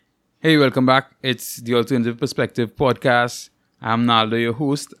Hey, welcome back. It's the Alternative Perspective podcast. I'm Naldo, your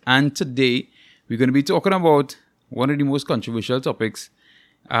host, and today we're going to be talking about one of the most controversial topics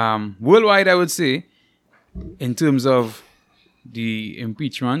worldwide, I would say, in terms of the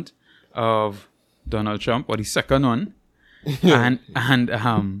impeachment of Donald Trump, or the second one,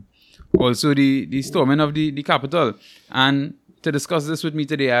 and also the storming of the Capitol. And to discuss this with me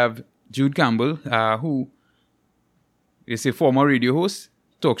today, I have Jude Campbell, who is a former radio host,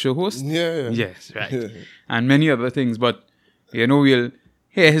 talk show host. Yeah. Yes, right. And many other things. But, we'll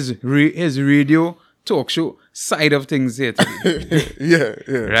hear his radio talk show side of things here today. yeah.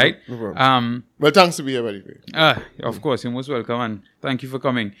 Right? No problem. Well, thanks to be here, buddy. Of course, you're most welcome, and thank you for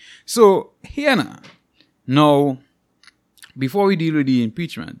coming. So, here now, before we deal with the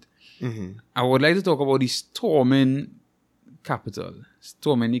impeachment, I would like to talk about the storming the Capitol.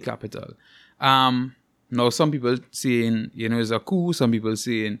 Now, some people saying, it's a coup. Some people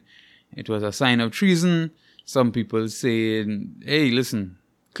saying it was a sign of treason. Some people saying, hey, listen,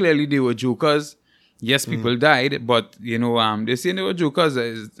 clearly they were jokers. Yes, people died, but, they're saying they were jokers.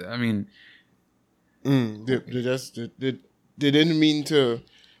 They didn't mean to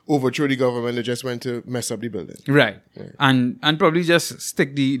overthrow the government. They just went to mess up the building. Right. And probably just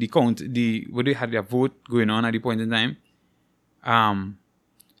stick the count, where they had their vote going on at the point in time.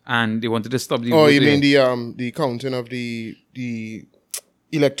 And they wanted to stop the vote. Oh, you mean the counting of the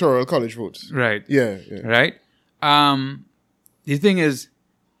electoral college votes? Right. Yeah. Right? The thing is,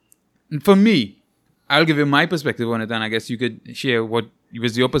 for me, I'll give you my perspective on it, and I guess you could share what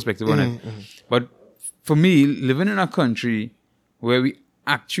was your perspective on it. But for me, living in a country where we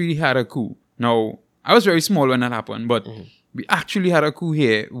actually had a coup. Now, I was very small when that happened, but we actually had a coup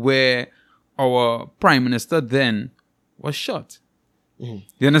here where our prime minister then was shot.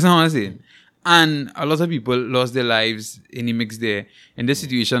 You understand what I'm saying? And a lot of people lost their lives in the mix there. In this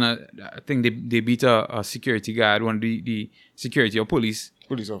situation, I think they beat a security guard, one of the security or police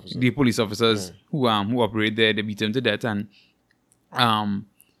officers. The police officers who operate there, they beat him to death. And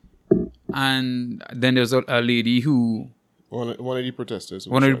then there was a lady who... One of the protesters.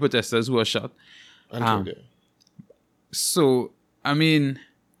 One of the protesters who was shot. And killed there. So,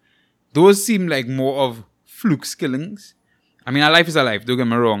 those seem like more of fluke killings. A life is a life, don't get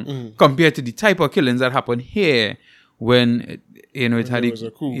me wrong, compared to the type of killings that happened here when, it had a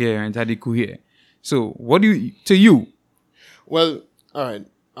coup. Yeah, it had a coup here. So, what do you... Well, all right.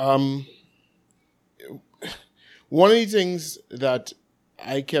 One of the things that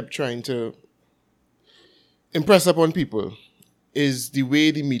I kept trying to impress upon people is the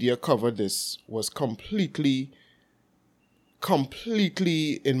way the media covered this was completely,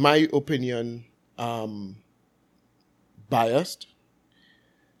 in my opinion, biased.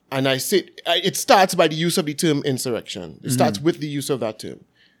 And I say it starts by the use of the term insurrection. It starts with the use of that term.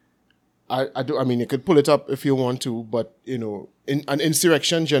 You could pull it up if you want to, but an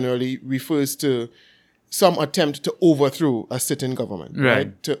insurrection generally refers to some attempt to overthrow a sitting government,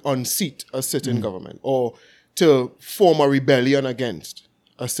 right? To unseat a sitting government, or to form a rebellion against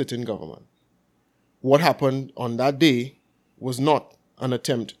a sitting government. What happened on that day was not an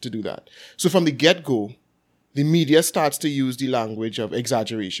attempt to do that. So from the get-go, the media starts to use the language of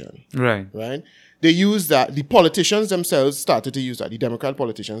exaggeration. Right. They use that. The politicians themselves started to use that. The Democrat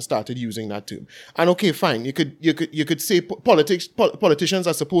politicians started using that term. And okay, fine. You could say politicians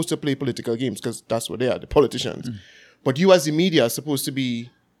are supposed to play political games because that's what they are, the politicians. But you as the media are supposed to be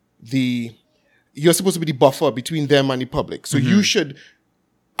the buffer between them and the public. So you should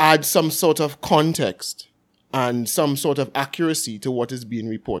add some sort of context and some sort of accuracy to what is being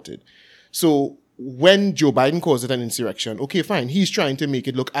reported. So when Joe Biden calls it an insurrection, okay, fine. He's trying to make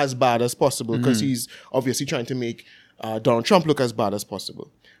it look as bad as possible because he's obviously trying to make Donald Trump look as bad as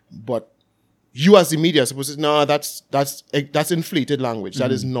possible. But you as the media are supposed to say, no, that's inflated language.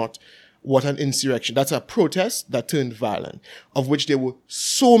 That is not what an insurrection. That's a protest that turned violent, of which there were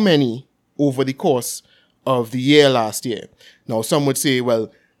so many over the course of the year last year. Now, some would say,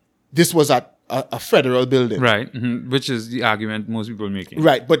 well, this was at a federal building. Right, which is the argument most people are making.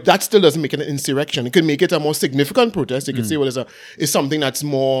 Right, but that still doesn't make it an insurrection. It could make it a more significant protest. You could say, well, it's something that's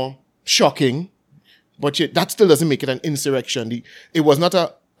more shocking, but that still doesn't make it an insurrection. It was not an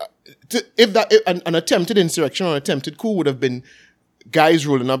attempted insurrection or an attempted coup would have been guys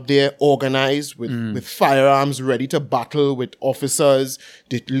rolling up there, organized with firearms, ready to battle with officers.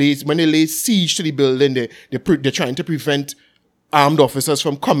 When they lay siege to the building, they're trying to prevent armed officers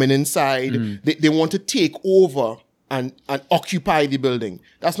from coming inside. They want to take over and occupy the building.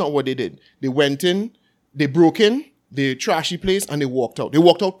 That's not what they did. They went in, they broke in, they trashed the place, and they walked out. They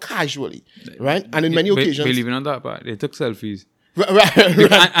walked out casually, right? And in many occasions... Believe it or not, they took selfies.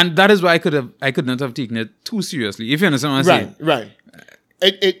 And that is why I could not have taken it too seriously. If you understand what I'm saying. Right.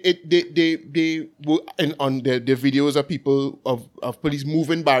 They were on the videos of people of police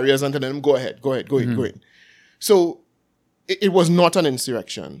moving barriers and telling them go ahead, go in. So it was not an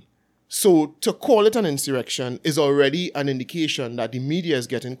insurrection. So to call it an insurrection is already an indication that the media is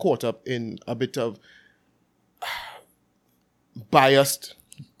getting caught up in a bit of biased.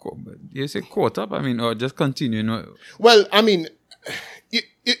 You say caught up? I mean, or just continue? Well, I mean,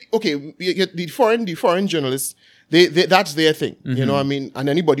 the foreign journalists, they that's their thing. You know what I mean? And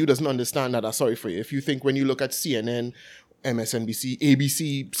anybody who doesn't understand that, I'm sorry for you. If you think when you look at CNN, MSNBC,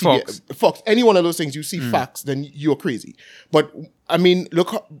 ABC, CBS, Fox, any one of those things, you see facts, then you're crazy. But, I mean,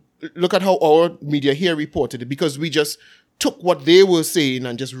 look at how our media here reported it, because we just took what they were saying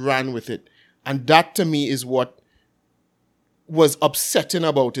and just ran with it. And that, to me, is what was upsetting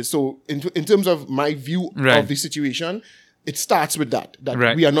about it. So, in terms of my view of the situation, it starts with that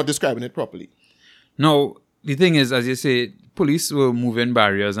we are not describing it properly. No, the thing is, as you say, police were moving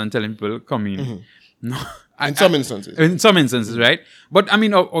barriers and telling people, come in. No. In some instances. In some instances, right? But, I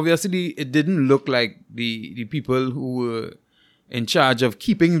mean, obviously, it didn't look like the people who were in charge of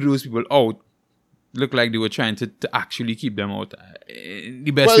keeping those people out looked like they were trying to actually keep them out in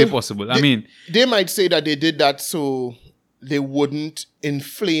the best way possible. They might say that they did that so they wouldn't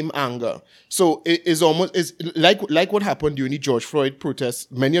inflame anger. So it's like what happened during the George Floyd protests,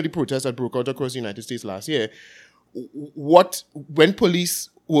 many of the protests that broke out across the United States last year. When police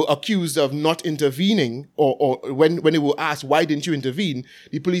were accused of not intervening, or when they were asked, why didn't you intervene?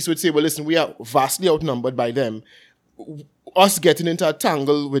 The police would say, well, listen, we are vastly outnumbered by them. Us getting into a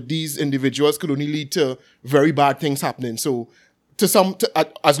tangle with these individuals could only lead to very bad things happening. So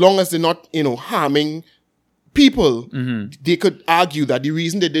as long as they're not, harming people, they could argue that the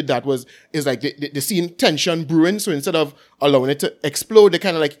reason they did that is like they seen tension brewing. So instead of allowing it to explode, they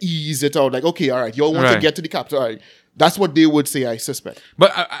kind of like ease it out. Like, okay, all right, you all want to get to the capital. All right. That's what they would say, I suspect.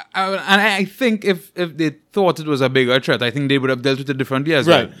 But I think if they thought it was a bigger threat, I think they would have dealt with it differently as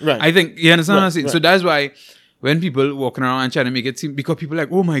well. Right. I think, you understand what I'm saying? So that's why when people walking around and trying to make it seem, because people are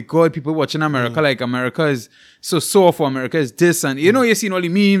like, oh my God, people watching America, like America is so soft, for America is this, and you're seeing all the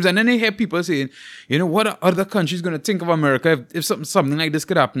memes, and then they hear people saying, what are other countries going to think of America if something like this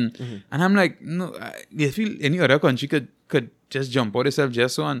could happen? And I'm like, no, you feel any other country could just jump out itself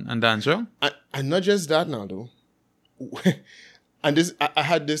just so and dance around? And not just that now, though. And I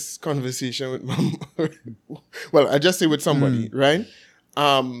had this conversation with well, I just say with somebody, right?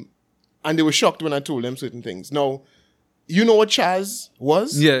 And they were shocked when I told them certain things. Now, you know what Chaz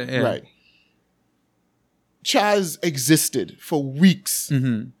was? Yeah. Right. Chaz existed for weeks.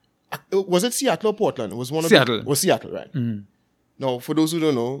 Was it Seattle or Portland? It was one of Seattle. Was Seattle, right? Now, for those who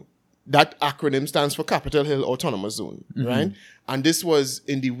don't know, that acronym stands for Capitol Hill Autonomous Zone, right? And this was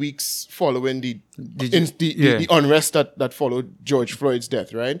in the weeks following the unrest that followed George Floyd's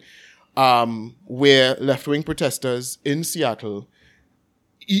death, right? Where left-wing protesters in Seattle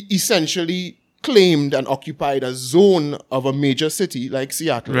essentially claimed and occupied a zone of a major city like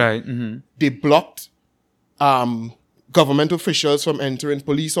Seattle. Right. They blocked government officials from entering,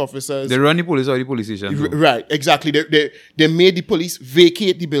 police officers. They run the police or the police station. Right, exactly. They made the police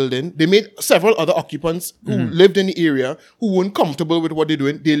vacate the building. They made several other occupants who lived in the area who weren't comfortable with what they're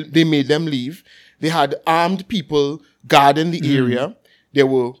doing. They made them leave. They had armed people guarding the area. There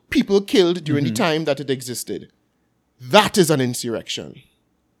were people killed during the time that it existed. That is an insurrection.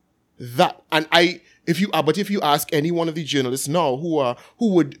 But if you ask any one of the journalists now who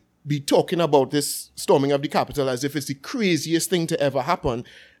would be talking about this storming of the Capitol as if it's the craziest thing to ever happen,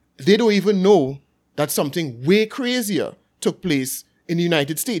 they don't even know that something way crazier took place in the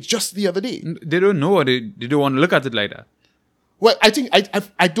United States just the other day. They don't know, or they don't want to look at it like that. Well, I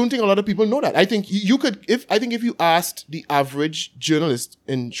don't think a lot of people know that. I think if you asked the average journalist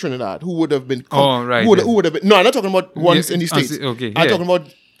in Trinidad who would have been who would have been, no, I'm not talking about ones in the States. Okay, I'm talking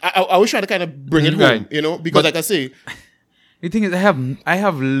about I was trying to kind of bring it home, because but, like I say, the thing is, I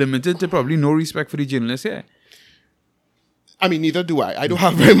have limited to probably no respect for the journalists here. I mean, neither do I. I don't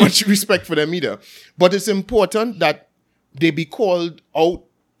have very much respect for them either. But it's important that they be called out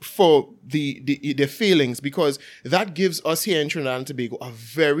for their failings, because that gives us here in Trinidad and Tobago a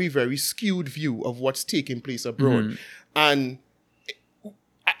very, very skewed view of what's taking place abroad. And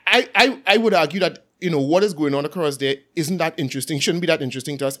I would argue that, what is going on across there isn't that interesting, shouldn't be that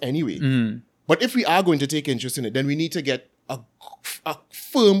interesting to us anyway. But if we are going to take interest in it, then we need to get a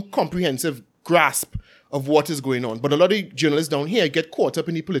firm, comprehensive grasp of what is going on. But a lot of journalists down here get caught up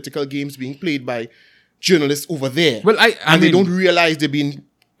in the political games being played by journalists over there. Well, I mean, they don't realize they're being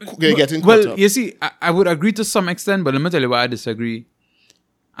getting caught Well, up. you see, I would agree to some extent, but let me tell you why I disagree.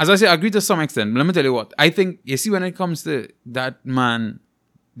 As I say, I agree to some extent, but let me tell you what. I think, you see, when it comes to that man,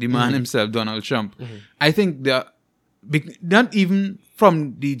 the man himself, Donald Trump, I think not even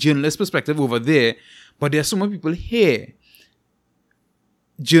from the journalist perspective over there, but there are so many people here,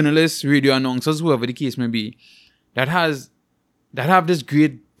 journalists, radio announcers, whoever the case may be, that have this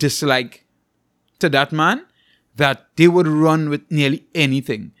great dislike to that man that they would run with nearly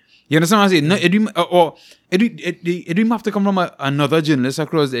anything. You understand what I'm saying? No, it didn't have to come from another journalist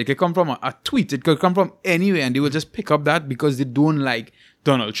across there. It could come from a tweet. It could come from anywhere, and they will just pick up that because they don't like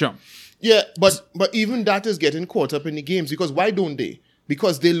Donald Trump. Yeah, but even that is getting caught up in the games, because why don't they?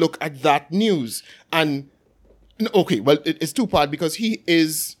 Because they look at that news and okay, well, it's two-part, because he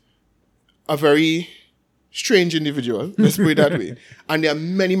is a very strange individual. Let's put it that way, and there are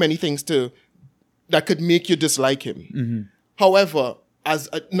many, many things that could make you dislike him. However, I'm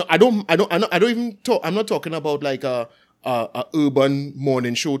not talking about like a urban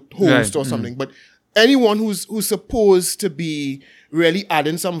morning show host or something, but anyone who's supposed to be really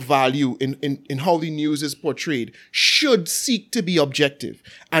adding some value in how the news is portrayed should seek to be objective,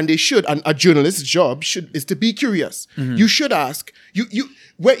 and they should. And a journalist's job is to be curious. You should ask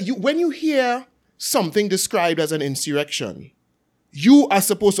when you hear something described as an insurrection, you are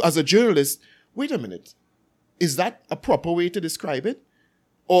supposed to, as a journalist, wait a minute, is that a proper way to describe it?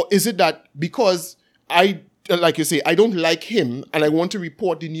 Or is it that because like you say, I don't like him and I want to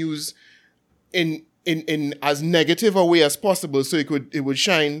report the news in as negative a way as possible, so it would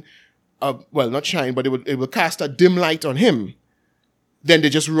shine, well, not shine, but it would cast a dim light on him. Then they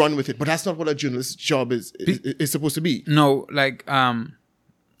just run with it. But that's not what a journalist's job is supposed to be. No, like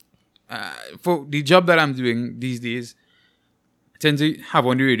for the job that I'm doing these days, I tend to have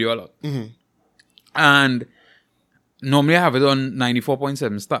on the radio a lot, and normally I have it on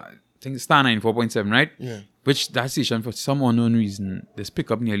 94.7 Star. I think Star 94.7, right? Yeah. Which that station, for some unknown reason, they pick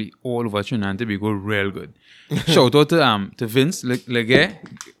up nearly all over Trinidad and Tobago real good. Shout out to Vince Legge.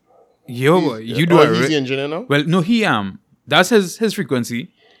 Yo, boy, you do he's the engineer now? Well, no, that's his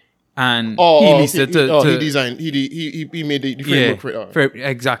frequency, and he leased it to he designed, he made the framework for it.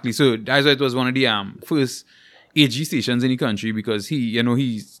 Exactly. So that's why it was one of the first AG stations in the country, because he's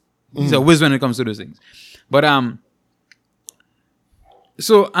a whiz when it comes to those things. But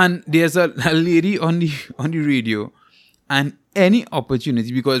so, and there's a lady on the radio, and any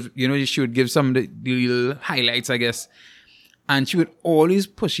opportunity, because she would give some of the little highlights, I guess, and she would always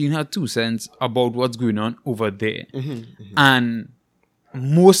push in her 2 cents about what's going on over there, and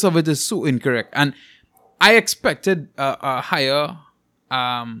most of it is so incorrect. And I expected a higher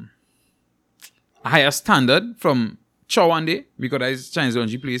standard from Chawande, because that's Chinese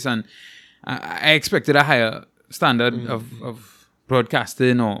laundry place, and I expected a higher standard of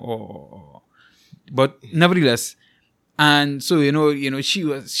broadcasting but nevertheless. And so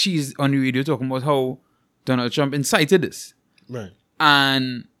she's on the radio talking about how Donald Trump incited this, right?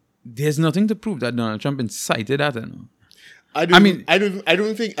 And there's nothing to prove that Donald Trump incited that. I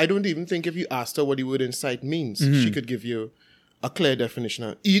don't even think if you asked her what the word incite means, she could give you a clear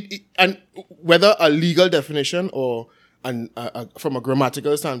definition, and whether a legal definition or from a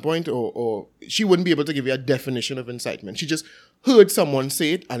grammatical standpoint, or she wouldn't be able to give you a definition of incitement. She just heard someone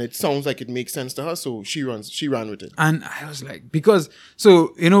say it, and it sounds like it makes sense to her, so she ran with it. And I was like, because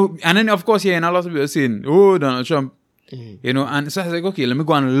and then of course, and a lot of people are saying, "Oh, Donald Trump," and so I was like, okay, let me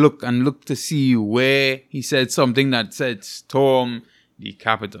go and look to see where he said something that said storm the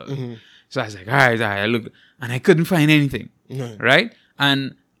Capitol. So I was like, all right, I looked, and I couldn't find anything, right?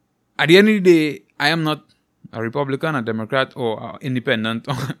 And at the end of the day, I am not a Republican, a Democrat, or independent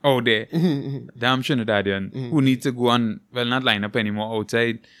out there. Damn Trinidadian who need to go and, well, not line up anymore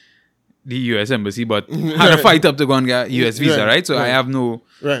outside the U.S. Embassy, but had to fight up to go and get U.S. visa, right? So I have no...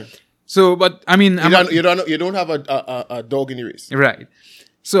 Right. So, but, I mean... You don't have a dog in the race. Right.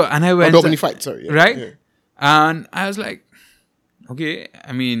 So, and I went... A dog in the fight, sorry. Yeah. Right? Yeah. And I was like, okay,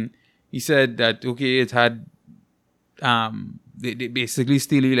 I mean, he said that, okay, it had... They basically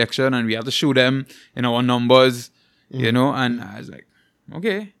steal the election, and we have to show them in our numbers, and I was like,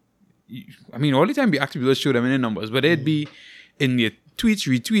 okay. I mean, all the time we actually will show them in the numbers, but it'd be in your tweets,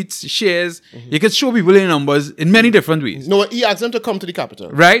 retweets, shares. You could show people in numbers in many different ways. No, he asked them to come to the Capitol.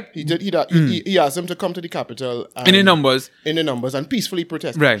 Right? He did. He asked them to come to the Capitol. In the numbers. In the numbers, and peacefully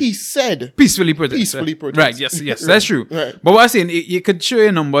protest. Right. He said peacefully protest. Peacefully protest. Right, yes, right. That's true. Right. But what I'm saying, you could show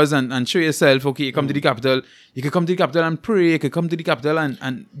your numbers and show yourself, okay, you come to the Capitol. You could come to the Capitol and pray. You could come to the Capitol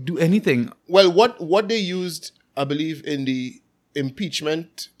and do anything. Well, what they used, I believe, in the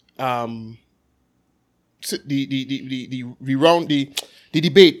impeachment the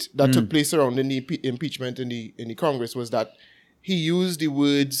debate that took place surrounding the impeachment in the Congress was that he used the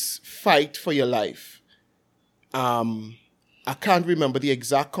words "fight for your life." I can't remember the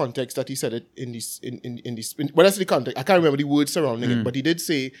exact context that he said it in this. Well, that's the context. I can't remember the words surrounding it, but he did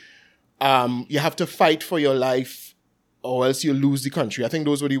say, "You have to fight for your life, or else you'll lose the country." I think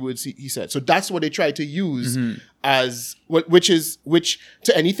those were the words he said. So that's what they tried to use as which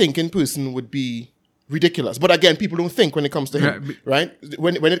to any thinking person would be ridiculous. But again, people don't think when it comes to him, right?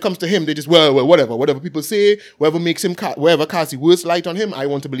 When it comes to him, they just whatever people say, whoever casts the worst light on him, I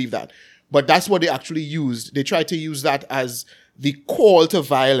want to believe that. But that's what they actually used. They tried to use that as the call to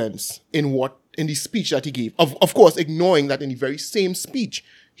violence in the speech that he gave. Of course, ignoring that in the very same speech,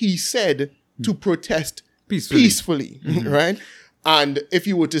 he said to protest peacefully, right? And if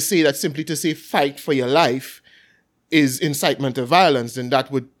you were to say that simply to say fight for your life is incitement to violence, then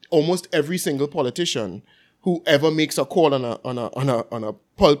that would almost every single politician who ever makes a call on a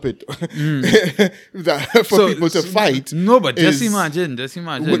pulpit for people to fight. No, but just imagine.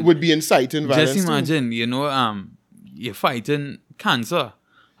 Would be inciting violence. Just imagine, you're fighting cancer.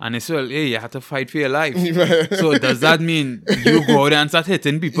 And it's hey, you have to fight for your life. So does that mean you go out and start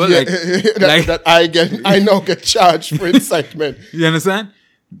hitting people? Yeah, that I now get charged for incitement. You understand?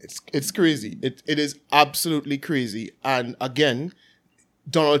 It's crazy. It is absolutely crazy. And again,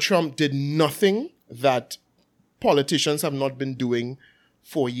 Donald Trump did nothing that politicians have not been doing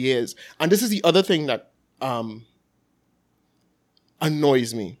for years. And this is the other thing that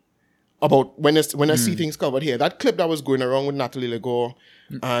annoys me about when I see things covered here. That clip that was going around with Natalie Legore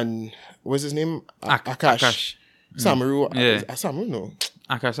and what's his name? Akash. Samaru. Yeah. Samaru, no.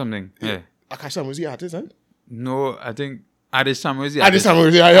 Akash something. Yeah. Akash Samaru is the artist, isn't it? No, I think Adish Samaru is the artist. Adish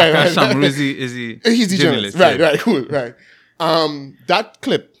Samaru, right. Akash Samaru is the he's the journalist. Right, cool, right. That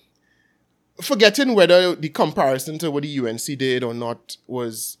clip, forgetting whether the comparison to what the UNC did or not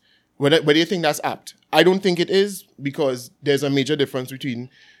was, whether you think that's apt. I don't think it is, because there's a major difference between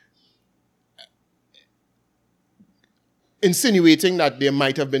insinuating that there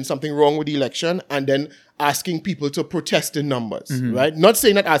might have been something wrong with the election and then asking people to protest in numbers, right? Not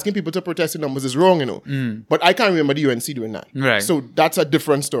saying that asking people to protest in numbers is wrong, but I can't remember the UNC doing that. Right. So that's a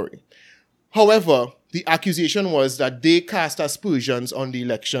different story. However, the accusation was that they cast aspersions on the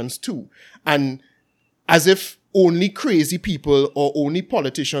elections too. And as if only crazy people or only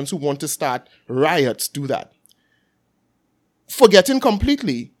politicians who want to start riots do that. Forgetting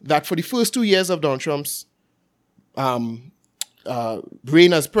completely that for the first 2 years of Donald Trump's reign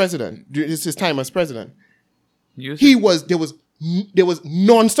as president, his time as president, there was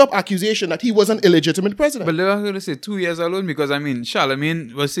non-stop accusation that he was an illegitimate president. But I'm going to say 2 years alone, because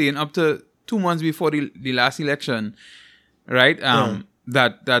Charlemagne was saying up to 2 months before the last election, right?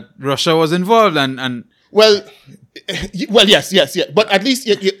 That Russia was involved and Well, yes. But at least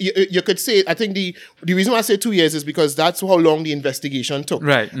you could say, I think the reason why I say 2 years is because that's how long the investigation took.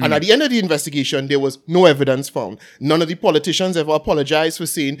 Right. And at the end of the investigation, there was no evidence found. None of the politicians ever apologized for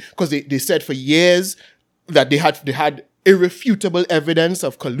saying, because they said for years that they had irrefutable evidence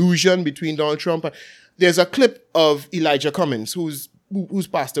of collusion between Donald Trump. There's a clip of Elijah Cummings, who's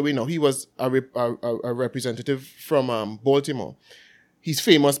passed away now. He was a representative from Baltimore. He's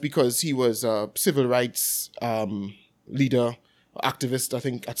famous because he was a civil rights leader, activist, I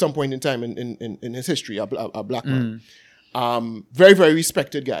think, at some point in time in his history, a black man. Very, very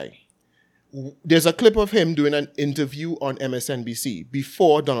respected guy. There's a clip of him doing an interview on MSNBC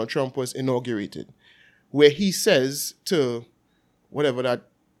before Donald Trump was inaugurated, where he says to whatever that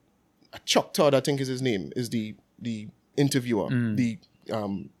Chuck Todd, I think is his name, is the interviewer, the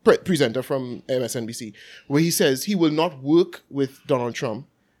presenter from MSNBC, where he says he will not work with Donald Trump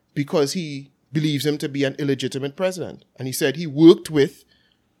because he believes him to be an illegitimate president. And he said he worked with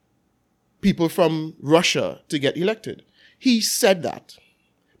people from Russia to get elected. He said that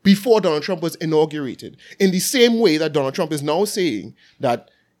before Donald Trump was inaugurated, in the same way that Donald Trump is now saying that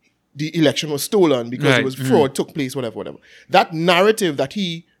the election was stolen because it was fraud, took place, whatever. That narrative that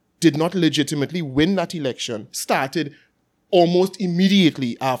he did not legitimately win that election started almost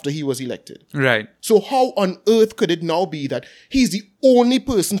immediately after he was elected. Right. So how on earth could it now be that he's the only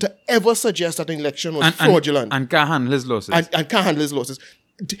person to ever suggest that an election was fraudulent? And can't handle his losses. And can't handle his losses.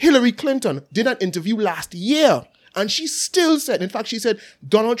 Hillary Clinton did an interview last year, and she still said, in fact, she said,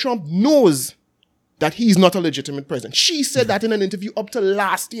 Donald Trump knows that he's not a legitimate president. She said that in an interview up to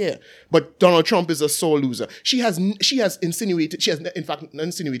last year. But Donald Trump is a sore loser. She has insinuated, she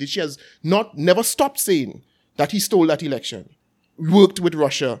has never stopped saying that he stole that election, worked with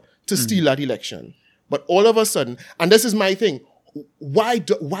Russia to steal that election. But all of a sudden, and this is my thing, why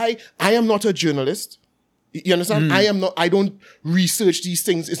I am not a journalist, You understand? I don't research these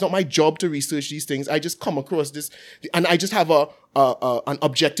things. It's not my job to research these things. I just come across this and I just have an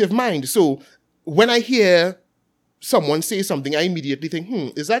objective mind. So when I hear someone say something, I immediately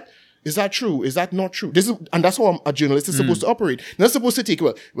think, is that true? Is that not true? And that's how a journalist is supposed to operate. You're not supposed to take,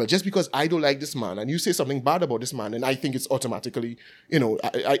 well, just because I don't like this man and you say something bad about this man and I think it's automatically,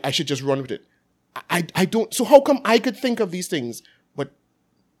 I should just run with it. I don't. So how come I could think of these things, but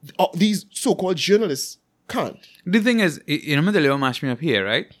these so-called journalists can't? The thing is, I'm going to tell you what mashed me up here,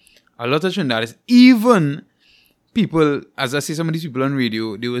 right? A lot of Trinidadians, even people, as I see some of these people on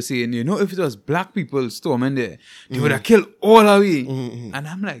radio, they were saying, if it was black people storming there, they would have killed all of we. And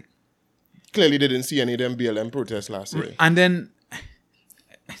I'm like, clearly they didn't see any of them BLM protests last year. And then,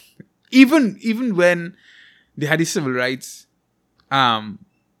 even when they had the civil rights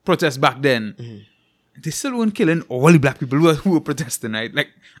protests back then, they still weren't killing all the black people who were protesting, right? Like,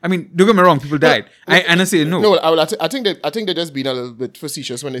 I mean, don't get me wrong, people died. I say no. No, I think they're just being a little bit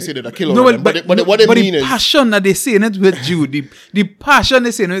facetious when they say that they kill all of them. But what they mean is... the passion that they saying it with, Jude, the passion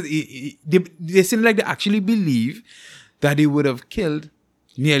they saying it, they seem like they actually believe that they would have killed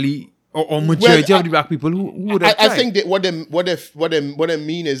nearly or majority of the black people who would have died. I think that what they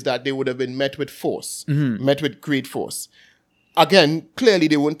mean is that they would have been met with force, met with great force. Again, clearly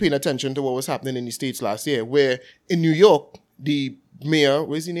they weren't paying attention to what was happening in the States last year, where in New York, the mayor,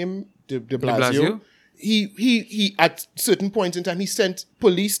 what's his name? De Blasio. He at certain points in time, he sent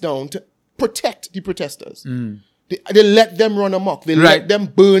police down to protect the protesters. They let them run amok. They let them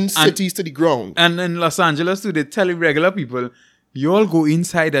burn cities to the ground. And in Los Angeles too, they tell regular people, you all go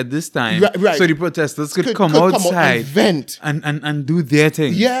inside at this time, right. So the protesters could come outside and vent and do their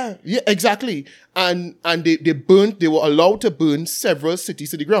thing. Yeah, exactly. And they were allowed to burn several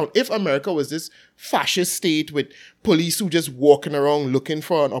cities to the ground. If America was this fascist state with police who just walking around looking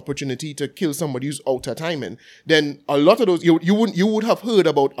for an opportunity to kill somebody who's out of timing, then a lot of those you would have heard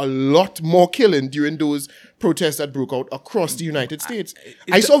about a lot more killing during those protests that broke out across the United States.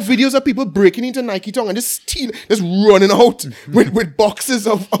 I saw videos of people breaking into Nike Town and just running out with boxes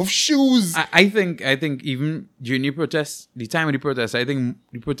of shoes. I think even during the time of the protests, I think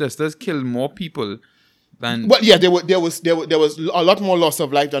the protesters killed more people than... Well, yeah, there was a lot more loss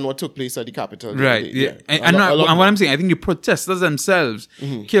of life than what took place at the Capitol. Right. Yeah. And what I'm saying, I think the protesters themselves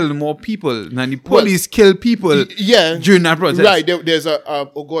killed more people than the police killed people during that protest. Right. There's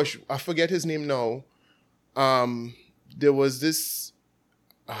oh gosh, I forget his name now. There was this...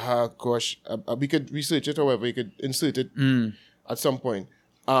 we could research it, however, we could insert it at some point.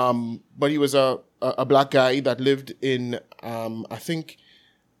 But he was a black guy that lived in, I think...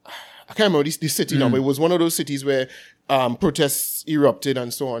 I can't remember this city now, but it was one of those cities where protests erupted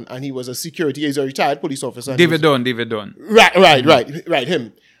and so on. And he was he's a retired police officer. David Dunn. Right,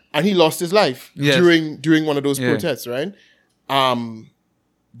 him. And he lost his life during one of those protests, right?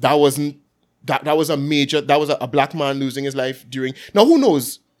 That was a black man losing his life during... Now, who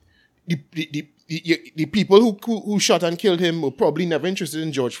knows? The people who shot and killed him were probably never interested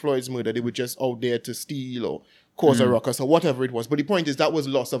in George Floyd's murder. They were just out there to steal or cause a ruckus or whatever it was. But the point is that was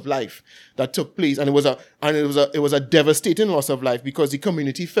loss of life that took place, and it was a devastating loss of life because the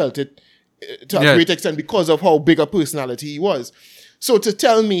community felt it to a great extent because of how big a personality he was. So to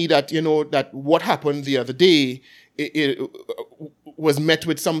tell me that that what happened the other day it was met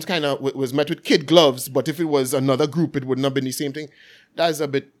with was met with kid gloves, but if it was another group, it would not have been the same thing. That's a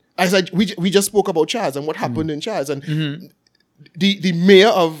bit. We just spoke about Chaz and what happened in Chaz, and the mayor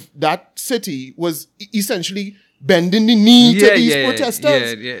of that city was essentially bending the knee to these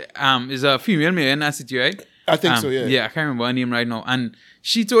protesters. Is a female mayor in that city, right? I think so. Yeah. Yeah, I can't remember her name right now, and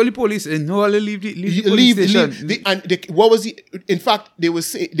she told the police, "No, leave the police station." What was in fact, there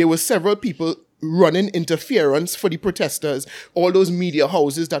were several people running interference for the protesters. All those media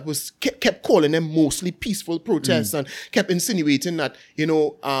houses that kept calling them mostly peaceful protests and kept insinuating that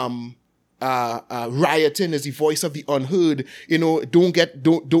rioting is the voice of the unheard.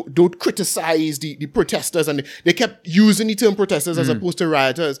 Don't criticize the protesters, and they kept using the term protesters as opposed to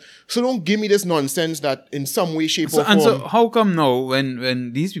rioters. So don't give me this nonsense that in some way, shape, or form. And so how come now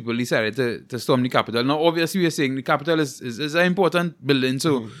when these people decided to storm the Capitol? Now obviously we're saying the Capitol is an important building,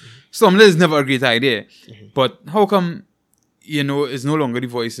 so storming is never a great idea. But how come it's no longer the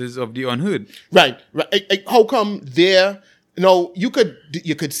voices of the unheard? Right. How come their Now, you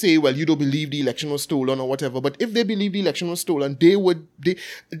could say, well, you don't believe the election was stolen or whatever, but if they believe the election was stolen, they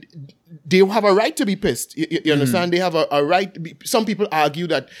have a right to be pissed. You understand? They have a right. Some people argue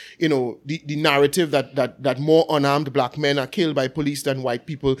that, the narrative that more unarmed black men are killed by police than white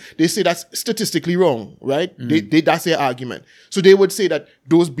people, they say that's statistically wrong, right? That's their argument. So they would say that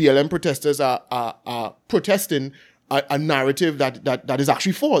those BLM protesters are protesting a narrative that is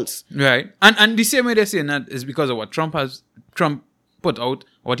actually false. Right. And the same way they're saying that is because of what Trump put out,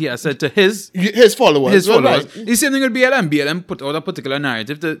 what he has said to his followers. Right. The same thing with BLM. BLM put out a particular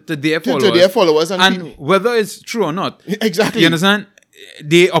narrative to their followers. To their followers. And whether it's true or not. Exactly. You understand?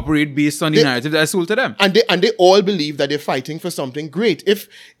 They operate based on the narrative that's sold to them. And they all believe that they're fighting for something great. If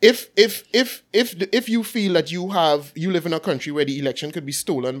you feel that you live in a country where the election could be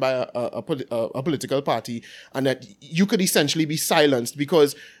stolen by a political party and that you could essentially be silenced,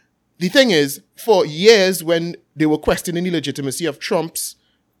 because the thing is, for years when they were questioning the legitimacy of Trump's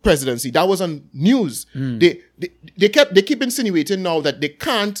presidency, that was on news. They keep insinuating now that they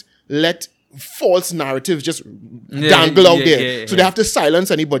can't let false narratives just dangle out there. So they have to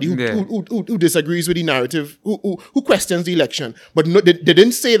silence anybody who disagrees with the narrative, who questions the election. But no, they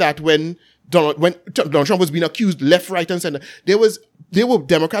didn't say that when Donald Trump was being accused left, right, and center. There were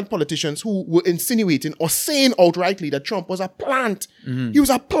Democrat politicians who were insinuating or saying outrightly that Trump was a plant. He was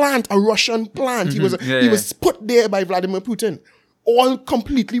a plant, a Russian plant. He was put there by Vladimir Putin. All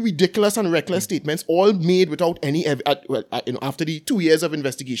completely ridiculous and reckless statements, all made without any after the 2 years of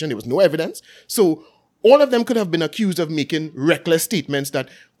investigation, there was no evidence. So all of them could have been accused of making reckless statements that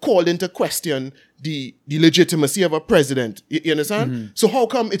called into question the legitimacy of a president. You understand? So how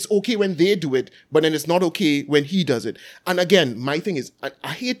come it's okay when they do it, but then it's not okay when he does it? And again, my thing is,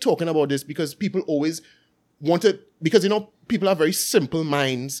 I hate talking about this because people always want to, because people have very simple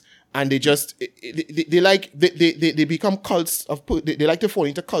minds. And they just, they become cults of, they like to fall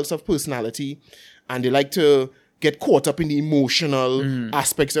into cults of personality, and they like to get caught up in the emotional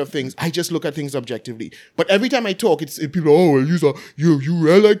aspects of things. I just look at things objectively. But every time I talk, it's people, you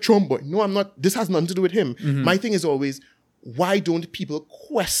really like Trump, but no, I'm not. This has nothing to do with him. My thing is always, why don't people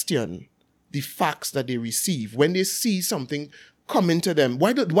question the facts that they receive when they see something coming to them?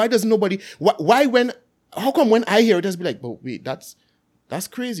 Why does nobody, how come when I hear it, just be like, but wait, that's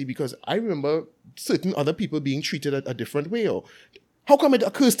crazy, because I remember certain other people being treated a different way. Or how come it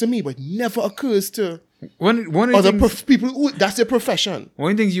occurs to me, but never occurs to other people who that's their profession?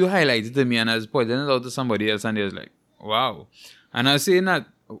 One of the things you highlighted to me, and I was pointing it out to somebody else, and they was like, wow. And I was saying that,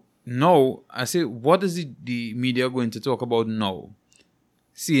 no, I say, what is the media going to talk about now?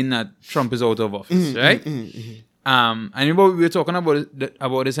 Seeing that Trump is out of office, right? And remember we were talking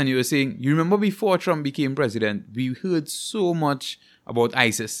about this, and you were saying, you remember before Trump became president, we heard so much about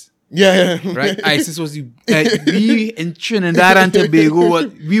ISIS. Yeah. Right? ISIS was we in Trinidad and Tobago,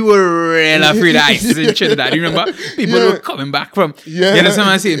 we were really afraid of ISIS in Trinidad. You remember? People were coming back from, you understand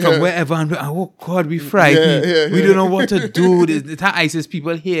what I'm saying? From wherever, and oh God, we frightened. We don't know what to do. There's ISIS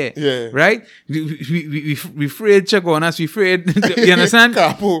people here. Right? We afraid Chagonas, we afraid, you understand?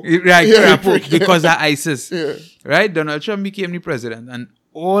 Capo. Right, Capo, because of ISIS. Right? Donald Trump became the president, and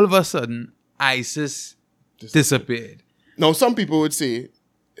all of a sudden, ISIS disappeared. Now, some people would say,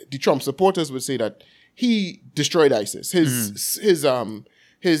 the Trump supporters would say that he destroyed ISIS. His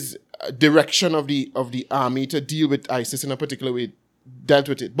direction of the army to deal with ISIS in a particular way dealt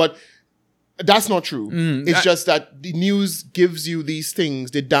with it. But that's not true. It's just that the news gives you these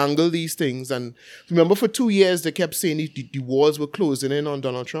things. They dangle these things. And remember, for 2 years, they kept saying the walls were closing in on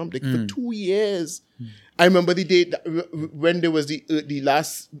Donald Trump. For 2 years. I remember the day when there was the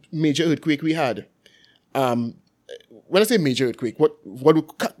last major earthquake we had. When I say major earthquake, what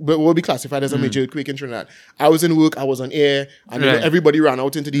would be classified as a major earthquake in Trinidad? I was in work, I was on air, and everybody ran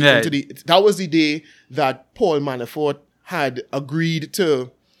out into the. That was the day that Paul Manafort had agreed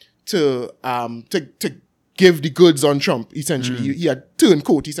to give the goods on Trump. Essentially, he had turned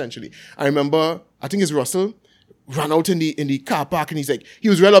coat. Essentially, I remember. I think it's Russell ran out in the car park, and he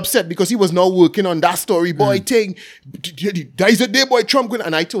was real upset because he was now working on that story boy thing. There's a day boy Trump going,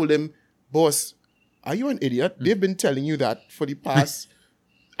 and I told him, boss, are you an idiot? They've been telling you that for the past,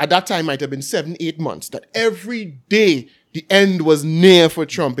 at that time might have been 7-8 months, that every day the end was near for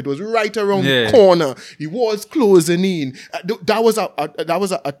Trump. It was right around the corner. He was closing in. That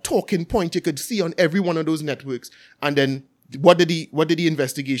was a talking point you could see on every one of those networks. And then what did the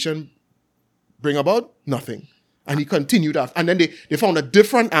investigation bring about? Nothing. And he continued after. And then they found a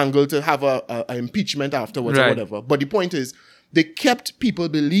different angle to have a impeachment afterwards or whatever. But the point is, they kept people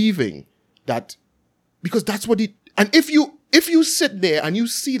believing that, because that's what and if you sit there and you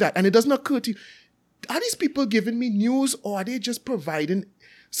see that and it doesn't occur to you, are these people giving me news, or are they just providing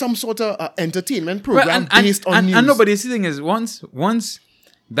some sort of entertainment program based on news? And no, but the thing is, once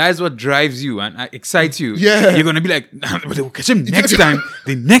that's what drives you and excites you. Yeah. You're going to be like, but they'll catch him next time.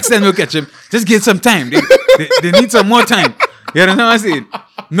 The next time they'll catch him, just give some time. They need some more time. You understand what I'm saying?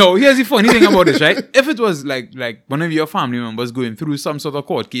 No, here's the funny thing about this, right? If it was like one of your family members going through some sort of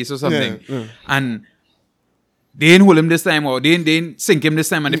court case or something, and they didn't hold him this time, or they didn't sink him this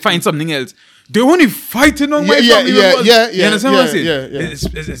time, and they find something else, they're only fighting on my family members. You understand what I'm saying?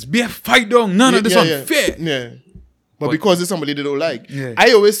 It's be a fight dog. None of this unfair. Yeah. But because it's somebody they don't like. Yeah.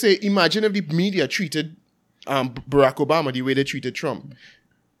 I always say, imagine if the media treated Barack Obama the way they treated Trump.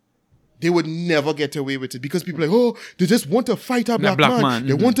 They would never get away with it, because people are like, oh, they just want to fight a black man.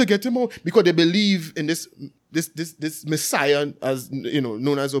 They want to get him out because they believe in this messiah, as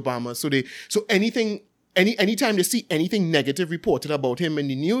known as Obama. So anytime they see anything negative reported about him in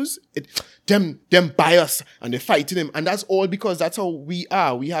the news, them bias and they're fighting him. And that's all because that's how we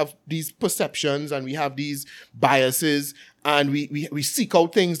are. We have these perceptions and we have these biases, and we seek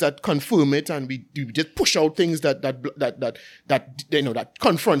out things that confirm it, and we just push out things that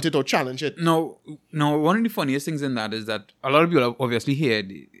confront it or challenge it. No, one of the funniest things in that is that a lot of people are obviously here.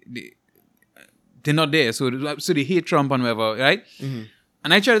 They're not there, so they hate Trump and whatever, right? Mm-hmm.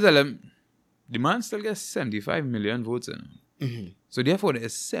 And I try to tell them, the man still gets 75 million votes in. Mm-hmm. So therefore,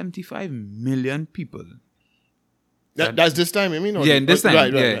 there's 75 million people. That's this time, I mean? Yeah, in this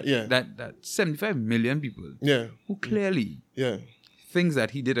time. Right, yeah. That 75 million people. Yeah. Who clearly thinks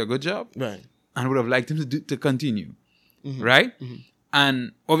that he did a good job. Right. And would have liked him to continue. Mm-hmm. Right? Mm-hmm.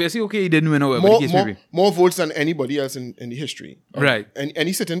 And obviously, he didn't win over. More votes than anybody else in the history. Right.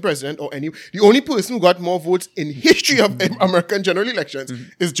 Any sitting president or the only person who got more votes in history of American general elections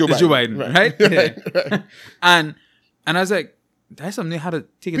is Joe Biden. Joe Biden, right? Right. And I was like, that's something I had to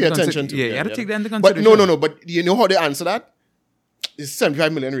take into consideration. Yeah, you had to take that into consideration. But no. But you know how they answer that? It's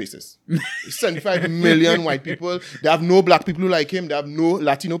 75 million racists. It's 75 million white people. They have no black people who like him. They have no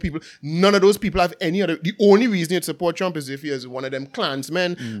Latino people. None of those people have any other. The only reason you'd support Trump is if he is one of them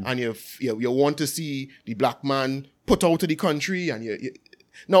Klansmen and you want to see the black man put out of the country. And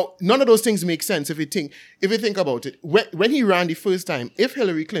now, none of those things make sense if you think about it. When he ran the first time, if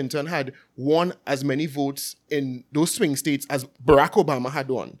Hillary Clinton had won as many votes in those swing states as Barack Obama had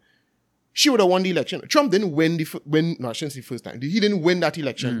won, she would have won the election. Trump didn't win I shouldn't say first time. He didn't win that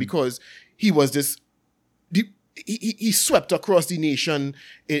election because he was he swept across the nation.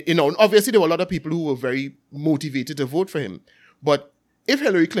 Obviously there were a lot of people who were very motivated to vote for him. But if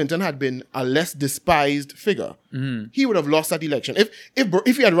Hillary Clinton had been a less despised figure, he would have lost that election.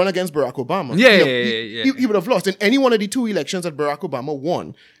 If he had run against Barack Obama, he would have lost. In any one of the two elections that Barack Obama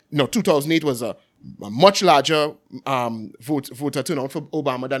won, 2008 was a much larger voter turnout for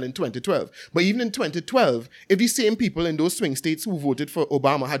Obama than in 2012. But even in 2012, if the same people in those swing states who voted for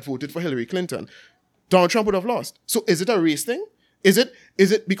Obama had voted for Hillary Clinton, Donald Trump would have lost. So is it a race thing? Is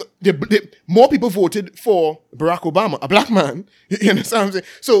it because more people voted for Barack Obama, a black man? You understand what I'm saying?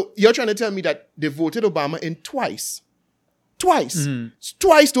 So you're trying to tell me that they voted Obama in twice. Twice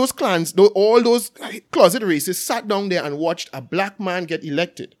those clans, all those closet racists sat down there and watched a black man get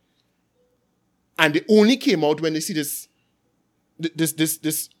elected. And they only came out when they see this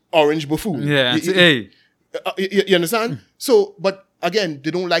orange buffoon. Yeah. You understand? So, but again,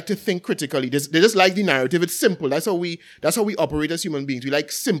 they don't like to think critically. They just like the narrative. It's simple. That's how we operate as human beings. We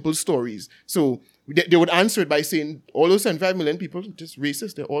like simple stories. So they would answer it by saying all those 75 million people just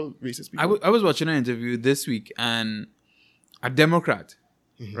racist. They're all racist people. I was watching an interview this week, and a Democrat,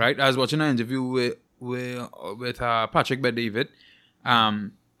 right? I was watching an interview with Patrick Bet-David,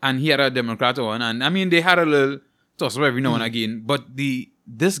 and he had a Democrat on, and I mean they had a little tussle every now and again. But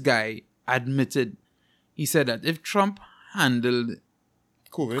this guy admitted, he said that if Trump handled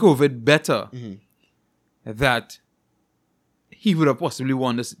COVID better, that he would have possibly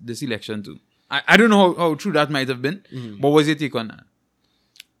won this election too. I don't know how true that might have been. What was your take on that?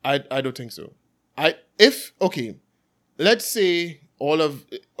 I don't think so. Let's say all of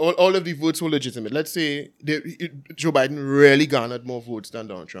the votes were legitimate. Let's say Joe Biden really garnered more votes than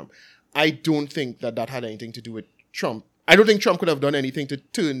Donald Trump. I don't think that had anything to do with Trump. I don't think Trump could have done anything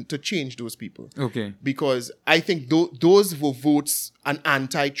to change those people. Okay. Because I think those were votes, an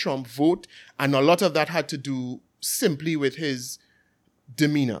anti-Trump vote, and a lot of that had to do simply with his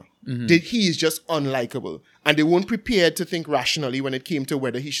demeanor. He is just unlikable. And they weren't prepared to think rationally when it came to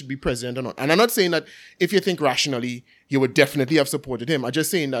whether he should be president or not. And I'm not saying that if you think rationally, you would definitely have supported him. I'm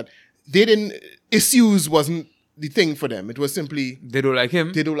just saying that issues wasn't the thing for them. It was simply They don't like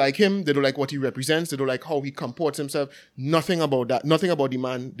him. they don't like him. They don't like what he represents. They don't like how he comports himself. Nothing about that. Nothing about the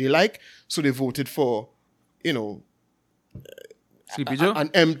man they like. So they voted for, you know, Sleepy Joe. an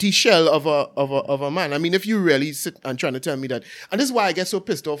empty shell of a man. I mean, if you really sit and trying to tell me that, and this is why I get so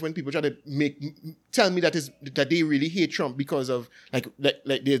pissed off when people try to tell me that they really hate Trump because of like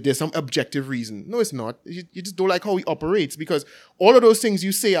there's some objective reason. No, it's not. You just don't like how he operates, because all of those things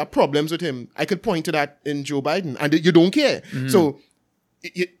you say are problems with him. I could point to that in Joe Biden, and you don't care. Mm-hmm. So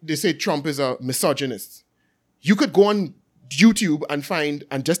they say Trump is a misogynist. You could go on YouTube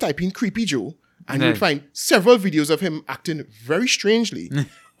and just type in Creepy Joe, and you'll find several videos of him acting very strangely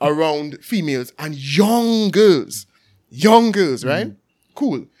around females and young girls. Young girls, right?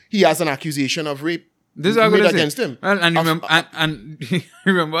 Cool. He has an accusation of rape This is what I'm made gonna say. against him. Well, and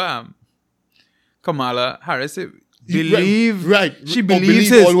remember, Kamala Harris believe right. She Or believes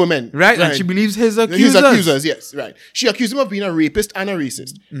believe his all women. right, and she believes his accusers. His accusers, yes, right. She accused him of being a rapist and a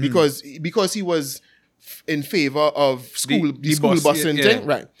racist because he was in favor of the school busing thing,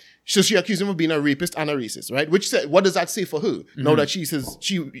 right? So she accused him of being a rapist and a racist, right? Which said, what does that say for her? Now that she says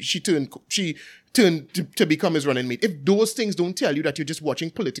she turned to become his running mate. If those things don't tell you that you're just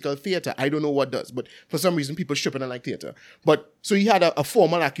watching political theater, I don't know what does. But for some reason, people strip it and like theater. But so he had a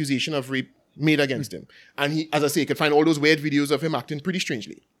formal accusation of rape made against him, and he, as I say, could find all those weird videos of him acting pretty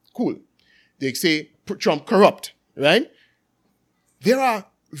strangely. Cool. They say Trump corrupt, right? There are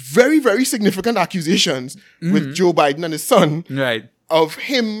very, very significant accusations with Joe Biden and his son, Right. of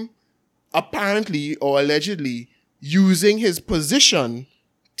him apparently or allegedly using his position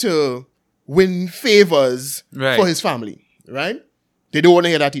to win favors for his family, right? They don't want to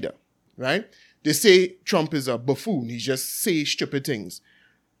hear that either, right? They say Trump is a buffoon. He just says stupid things.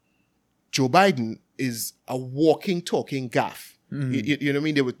 Joe Biden is a walking, talking gaffe. You know what I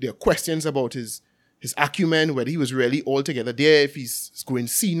mean? There are questions about his acumen, whether he was really altogether there, if he's going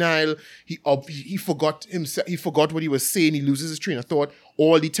senile. He forgot himself. He forgot what he was saying. He loses his train of thought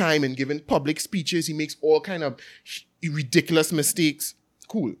all the time and giving public speeches. He makes all kind of ridiculous mistakes.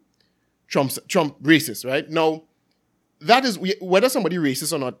 Cool. Trump racist, right? Now, that is, whether somebody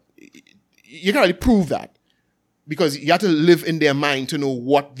racist or not, you can't really prove that, because you have to live in their mind to know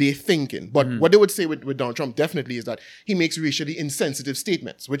what they're thinking. But what they would say with Donald Trump definitely is that he makes racially insensitive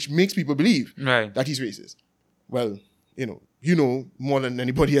statements, which makes people believe that he's racist. Well, you know more than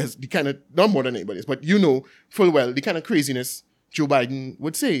anybody else, not more than anybody else, but you know full well the kind of craziness Joe Biden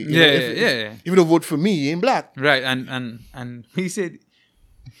would say. If you don't vote for me, you ain't black. Right, and he said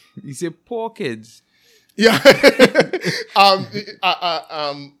poor kids. Yeah.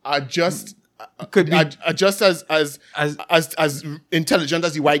 Are just as intelligent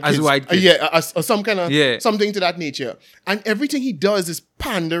as the white kids. Or some kind of something to that nature. And everything he does is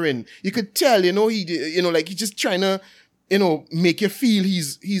pandering. You could tell, he's just trying to, make you feel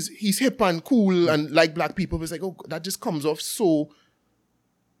he's hip and cool and like black people. It's like, oh, that just comes off so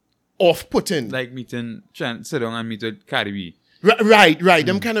off-putting. Like sit down and meet with Cardi B. Right.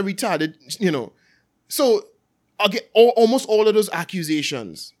 Them kind of retarded, So, again, almost all of those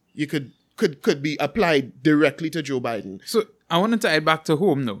accusations you could be applied directly to Joe Biden. So, I want to tie it back to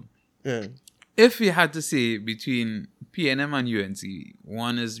home now. Yeah. If you had to say between PNM and UNC,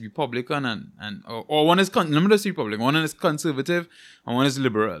 one is Republican or one is number is Republican, one is conservative, and one is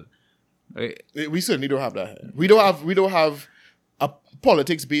liberal. Right? We certainly don't have that. We don't have a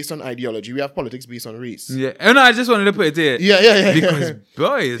politics based on ideology. We have politics based on race. Yeah. No, I just wanted to put it there. Yeah. Because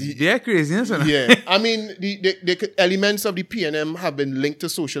boys, they're craziness. Yeah. I mean, the elements of the PNM have been linked to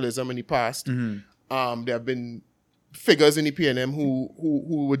socialism in the past. There have been figures in the PNM who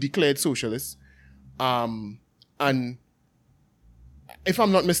were declared socialists. And if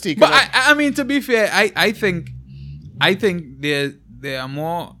I'm not mistaken, but I mean, to be fair, I think there are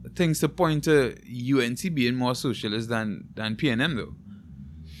more things to point to UNC being more socialist than PNM though.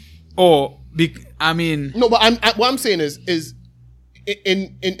 Or no, but what I'm saying is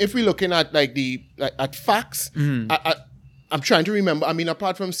in if we're looking at at facts, I'm trying to remember. I mean,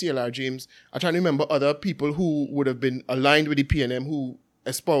 apart from CLR James, I'm trying to remember other people who would have been aligned with the PNM who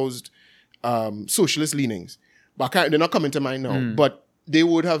espoused socialist leanings. But they're not coming to mind now. But they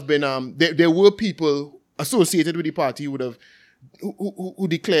would have been. There were people associated with the party who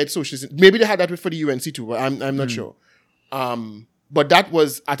declared socialism. Maybe they had that for the UNC too, but I'm not sure. But that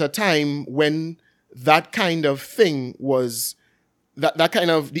was at a time when that kind of thing was that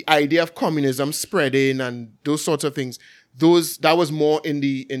kind of the idea of communism spreading and those sorts of things. that was more in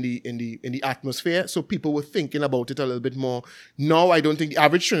the atmosphere, so people were thinking about it a little bit more. Now I don't think the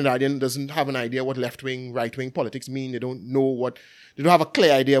average Trinidadian doesn't have an idea what left-wing, right-wing politics mean. They don't have a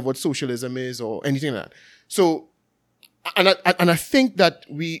clear idea of what socialism is or anything like that. So, and I think that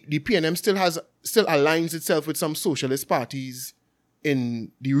the PNM still aligns itself with some socialist parties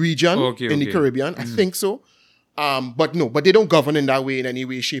in the region, in the Caribbean. I think so. But they don't govern in that way in any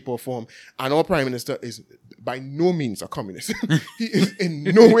way, shape, or form. And our Prime Minister is by no means a communist. He is in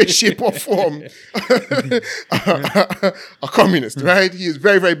no way, shape, or form a communist, right? He is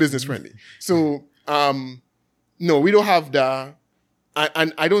very, very business friendly. So, no, we don't have that.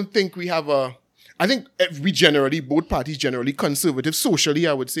 And I don't think we have I think both parties generally conservative, socially,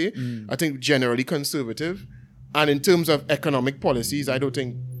 I would say. I think generally conservative. And in terms of economic policies, I don't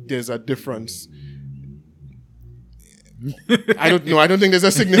think there's a difference. I don't know. I don't think there's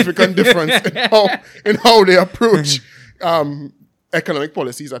a significant difference in how they approach economic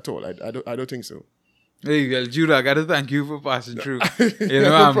policies at all. I don't think so. There you go. Judah, I got to thank you for passing through.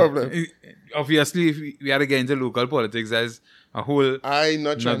 No problem. Obviously, if we had to get into local politics as a whole I'm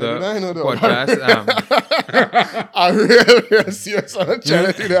not trying to do that. I know that. Podcast. I'm real serious. I'm not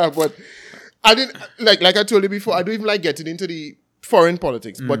trying to do that. But I didn't, like I told you before, I don't even like getting into the foreign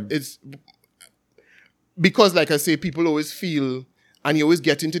politics. But it's because, like I say, people always feel, and you always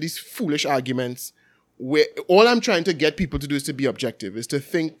get into these foolish arguments where all I'm trying to get people to do is to be objective, is to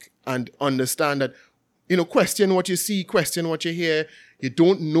think and understand that, question what you see, question what you hear. You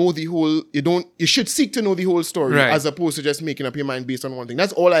don't know you should seek to know the whole story, right, as opposed to just making up your mind based on one thing.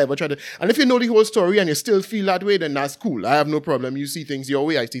 That's all I ever try to. And if you know the whole story and you still feel that way, then that's cool. I have no problem. You see things your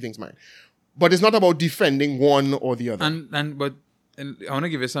way, I see things mine. But it's not about defending one or the other. But I want to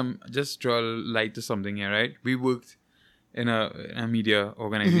give you just draw light to something here, right? We worked in a media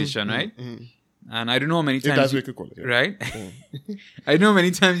organization, right? Mm-hmm. And I don't know how many times. That's what you could call it, yeah. Right? I don't know how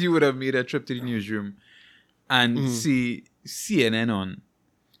many times you would have made a trip to the newsroom and see CNN on.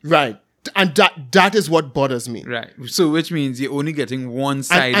 Right. And that is what bothers me. Right. So which means you're only getting one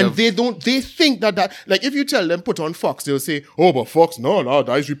side and they think that like if you tell them put on Fox, they'll say, oh, but Fox, no,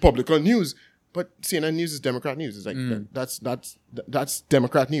 that is Republican news. But CNN news is Democrat news. It's like, that's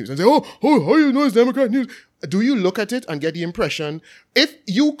Democrat news. And say, oh, how you know it's Democrat news? Do you look at it and get the impression, if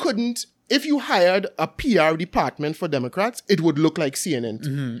you hired a PR department for Democrats, it would look like CNN.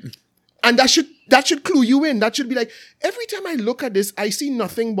 Mm-hmm. And that should clue you in. That should be like, every time I look at this, I see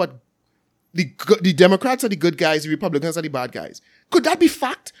nothing but the Democrats are the good guys, the Republicans are the bad guys. Could that be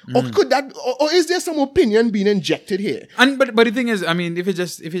fact? Or or is there some opinion being injected here? And but the thing is, I mean, if you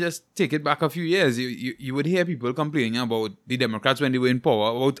just take it back a few years, you would hear people complaining about the Democrats when they were in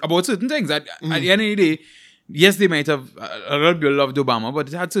power about certain things. At the end of the day, yes, they might have a lot of people loved Obama, but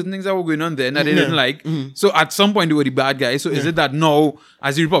it had certain things that were going on there that they didn't like. Mm-hmm. So at some point they were the bad guys. So is it that now,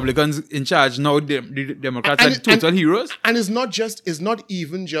 as the Republicans in charge, now the Democrats are total heroes? And it's not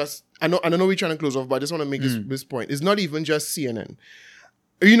even just. I know we're trying to close off, but I just want to make this point. It's not even just CNN.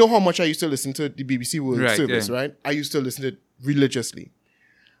 You know how much I used to listen to the BBC World Service, right? I used to listen to it religiously.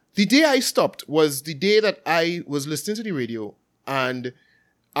 The day I stopped was the day that I was listening to the radio, and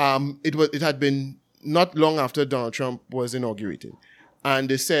it had been not long after Donald Trump was inaugurated, and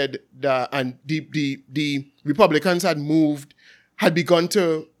they said that, and the Republicans had begun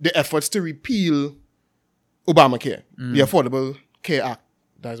the efforts to repeal Obamacare, the Affordable Care Act.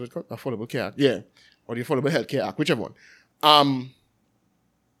 That's what it's called? Affordable Care Act. Yeah. Or the Affordable Health Care Act, whichever one.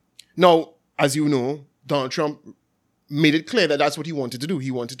 Now, as you know, Donald Trump made it clear that that's what he wanted to do.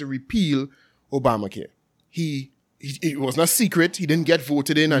 He wanted to repeal Obamacare. It wasn't a secret. He didn't get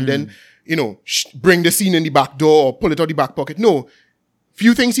voted in and then, bring the scene in the back door or pull it out the back pocket. No.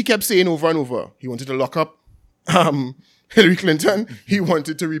 Few things he kept saying over and over. He wanted to lock up Hillary Clinton. He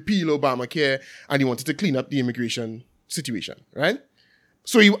wanted to repeal Obamacare. And he wanted to clean up the immigration situation, right?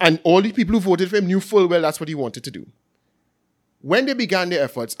 So and all the people who voted for him knew full well that's what he wanted to do. When they began their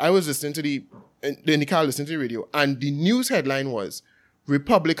efforts, I was listening in the car listening to the radio, and the news headline was,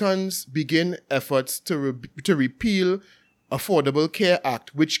 Republicans begin efforts to repeal Affordable Care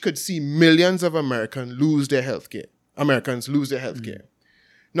Act, which could see millions of Americans lose their health care.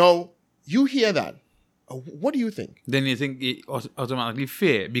 Now, you hear that. What do you think? Then you think it automatically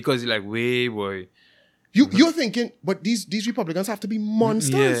fair because you're like, way, boy. You're thinking, but these Republicans have to be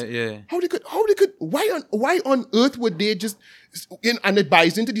monsters. Yeah. How they could? Why on earth would they just? And it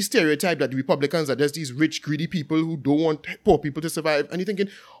buys into the stereotype that the Republicans are just these rich, greedy people who don't want poor people to survive. And you're thinking,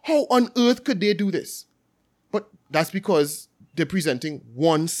 how on earth could they do this? But that's because they're presenting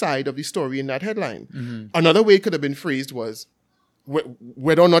one side of the story in that headline. Mm-hmm. Another way it could have been phrased was,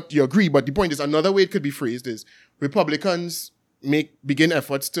 whether or not you agree, but the point is another way it could be phrased is Republicans begin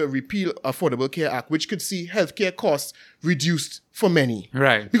efforts to repeal Affordable Care Act, which could see healthcare costs reduced for many.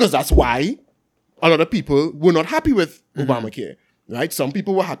 Right. Because that's why a lot of people were not happy with Obamacare. Right? Some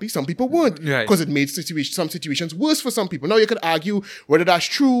people were happy, some people weren't. Right. Because it made some situations worse for some people. Now you could argue whether that's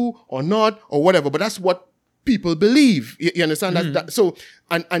true or not or whatever, but that's what people believe. You understand? So,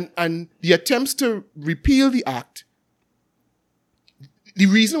 and the attempts to repeal the act, the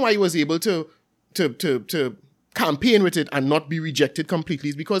reason why he was able to campaign with it and not be rejected completely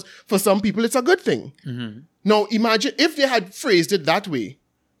is because for some people it's a good thing. Now imagine if they had phrased it that way,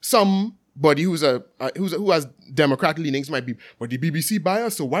 somebody who has Democrat leanings might be, but the BBC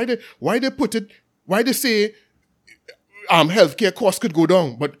bias, so why they say healthcare costs could go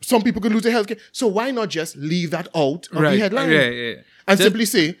down, but some people could lose their healthcare. So why not just leave that out of the headline and simply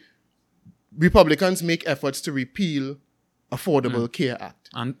say Republicans make efforts to repeal Affordable Care Act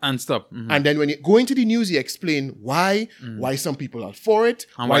and stop. And then when you go into the news, you explain why some people are for it,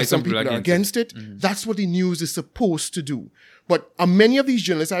 and why some people are against it. That's what the news is supposed to do. But many of these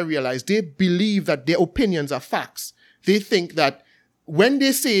journalists, I realize, they believe that their opinions are facts. They think that when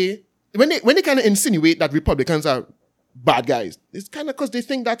they kind of insinuate that Republicans are bad guys, it's kind of because they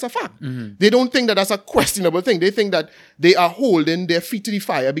think that's a fact. They don't think that that's a questionable thing. They think that they are holding their feet to the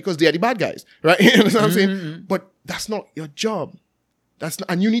fire because they are the bad guys, right? You know what I'm saying? But that's not your job.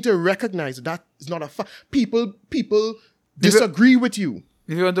 And you need to recognize that is not a fact. People disagree with you.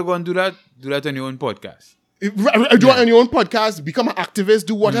 If you want to go and do that on your own podcast. Do it on your own podcast, become an activist,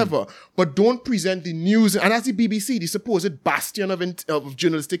 do whatever. But don't present the news. And that's the BBC, the supposed bastion of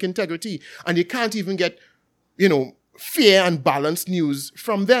journalistic integrity. And you can't even get, fair and balanced news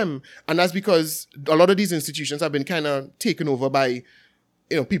from them. And that's because a lot of these institutions have been kind of taken over by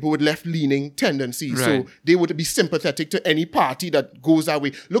people with left-leaning tendencies. Right. So they would be sympathetic to any party that goes that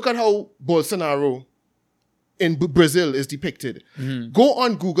way. Look at how Bolsonaro in Brazil is depicted. Go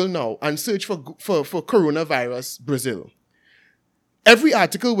on Google now and search for coronavirus Brazil. Every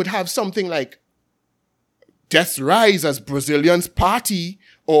article would have something like deaths rise as Brazilians party,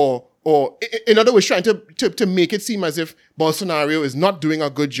 or in other words, trying to make it seem as if Bolsonaro is not doing a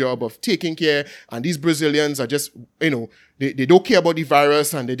good job of taking care, and these Brazilians are just, they don't care about the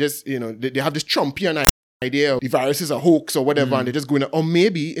virus, and they just, they have this Trumpian idea of the virus is a hoax or whatever, and they're just going to, or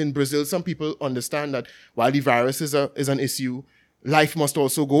maybe in Brazil, some people understand that while the virus is an issue, life must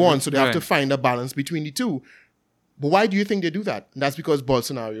also go on, so they have to find a balance between the two. But why do you think they do that? And that's because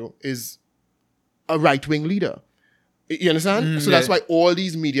Bolsonaro is a right-wing leader. You understand? So that's why all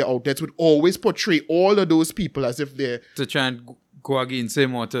these media outlets would always portray all of those people as if they're... To try and go against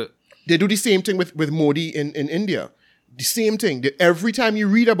him or to... They do the same thing with Modi in India. The same thing. Every time you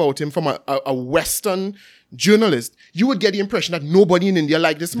read about him from a Western journalist, you would get the impression that nobody in India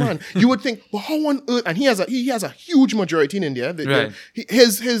liked this man. You would think, well, how on earth... And he has a huge majority in India.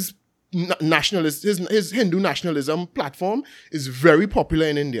 His nationalist, his Hindu nationalism platform is very popular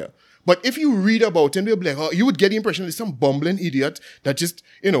in India. But if you read about him, they'll be like, you would get the impression he's some bumbling idiot that just,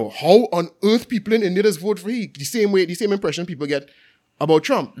 how on earth people in India just vote for him. The same impression people get about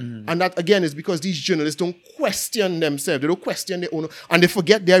Trump. And that, again, is because these journalists don't question themselves. They don't question their own, and they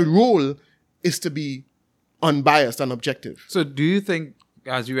forget their role is to be unbiased and objective. So do you think,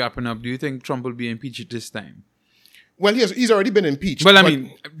 as you're wrapping up, do you think Trump will be impeached this time? Well, he's already been impeached. Well,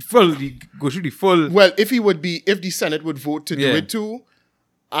 go through the full... Well, if the Senate would vote to do it too,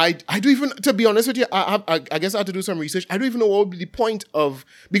 I do even, to be honest with you, I guess I have to do some research. I don't even know what would be the point of,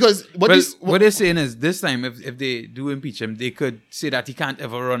 because what they're saying is this time, if they do impeach him, they could say that he can't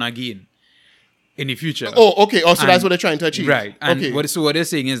ever run again in the future. Oh, okay. So that's what they're trying to achieve. Right. And okay. what they're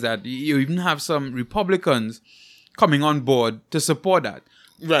saying is that you even have some Republicans coming on board to support that.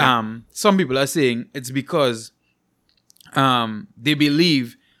 Right. Some people are saying it's because they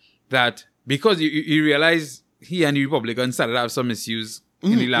believe that because you realize he and the Republicans started to have some issues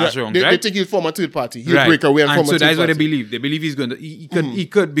in the last round, right? They think he'll form a third party. He'll break away and form a third party. So that's what they believe. They believe he's going to... He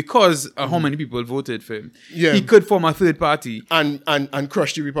could because how many people voted for him. Yeah. He could form a third party. And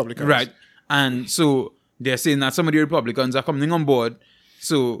crush the Republicans. Right. And so they're saying that some of the Republicans are coming on board.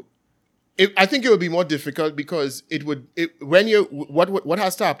 So... I think it would be more difficult because what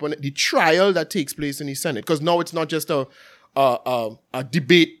has to happen, the trial that takes place in the Senate, because now it's not just a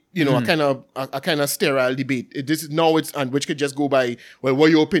debate, a kind of sterile debate. Which could just go by, well,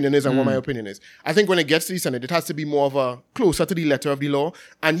 what your opinion is and what my opinion is. I think when it gets to the Senate, it has to be more of a closer to the letter of the law,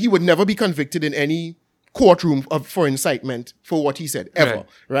 and he would never be convicted in any courtroom for incitement for what he said, ever,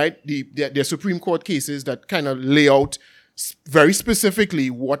 right? The Supreme Court cases that kind of lay out very specifically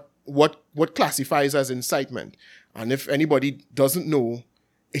what classifies as incitement. And if anybody doesn't know,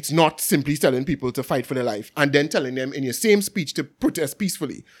 it's not simply telling people to fight for their life and then telling them in your same speech to protest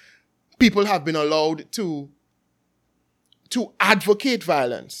peacefully. People have been allowed to advocate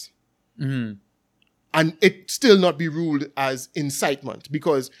violence. Mm-hmm. And it still not be ruled as incitement.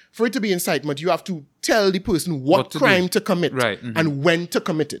 Because for it to be incitement, you have to tell the person what crime to commit and when to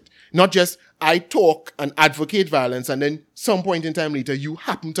commit it. Not just, I talk and advocate violence and then some point in time later, you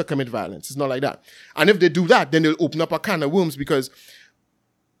happen to commit violence. It's not like that. And if they do that, then they'll open up a can of worms because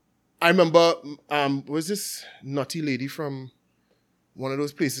I remember, was this nutty lady from one of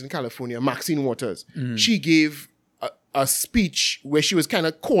those places in California, Maxine Waters. Mm-hmm. She gave a speech where she was kind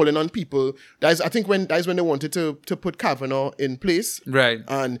of calling on people. That is when they wanted to put Kavanaugh in place. Right.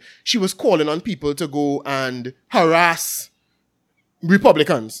 And she was calling on people to go and harass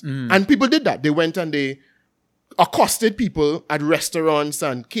Republicans. Mm. And people did that. They went and they accosted people at restaurants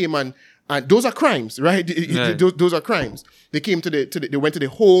and came and those are crimes, right? Those are crimes. They came they went to their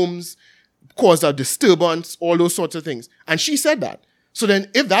homes, caused a disturbance, all those sorts of things. And she said that. So then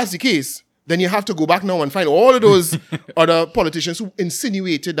if that's the case, then you have to go back now and find all of those other politicians who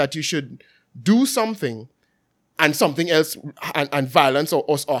insinuated that you should do something and something else and violence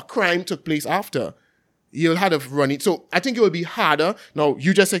or crime took place after. You'll have to run it. So I think it will be harder. Now,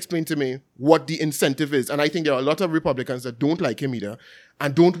 you just explained to me what the incentive is. And I think there are a lot of Republicans that don't like him either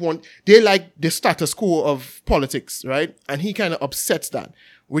and they like the status quo of politics, right? And he kind of upsets that,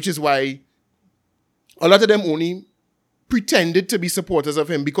 which is why a lot of them only pretended to be supporters of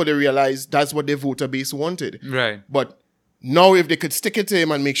him because they realized that's what their voter base wanted. Right. But now if they could stick it to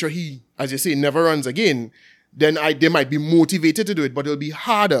him and make sure he, as you say, never runs again, then they might be motivated to do it, but it'll be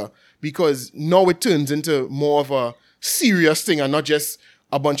harder because now it turns into more of a serious thing and not just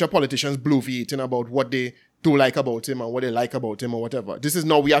a bunch of politicians bloviating about what they don't like about him and what they like about him or whatever. This is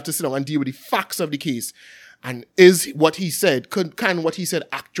now we have to sit down and deal with the facts of the case. And is what he said, can what he said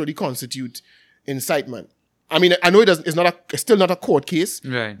actually constitute incitement? I mean, I know it's still not a court case,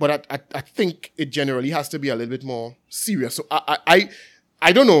 right? But I think it generally has to be a little bit more serious. So I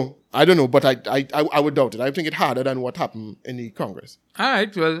don't know, but I would doubt it. I think it's harder than what happened in the Congress. All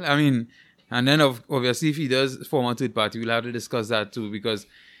right, well, I mean, and then obviously if he does form a third party, we'll have to discuss that too because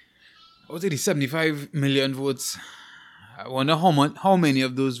what was it, the 75 million votes? I wonder how many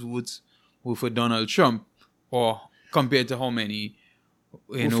of those votes were for Donald Trump or compared to how many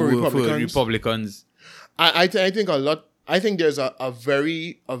were for Republicans. I think a lot. I think there's a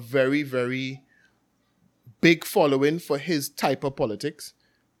very, very big following for his type of politics,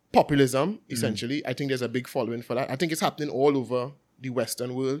 populism. Essentially, I think there's a big following for that. I think it's happening all over the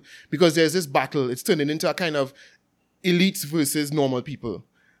Western world because there's this battle. It's turning into a kind of elites versus normal people,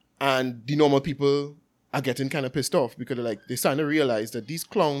 and the normal people are getting kind of pissed off because they're starting to realize that these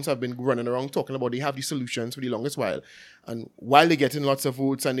clowns have been running around talking about they have the solutions for the longest while. And while they're getting lots of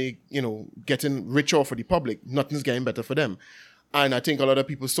votes and they, getting richer for the public, nothing's getting better for them. And I think a lot of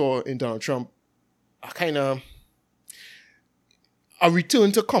people saw in Donald Trump a kind of a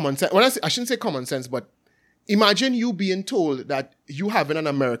return to common sense. Well, I shouldn't say common sense, but imagine you being told that you having an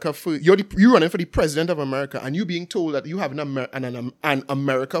America first, you're running for the president of America, and you being told that you have an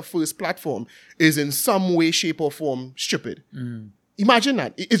America first platform is in some way, shape, or form stupid. Mm. Imagine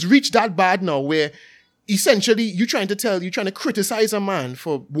that. It's reached that bad now where essentially you're trying to criticize a man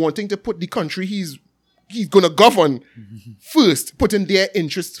for wanting to put the country he's going to govern first, putting their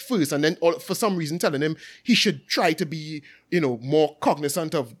interests first, and then for some reason telling him he should try to be, more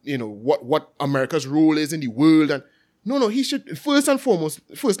cognizant of, what America's role is in the world. And no, he should, firstly and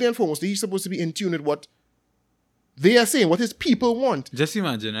foremost, he's supposed to be in tune with what they are saying, what his people want. Just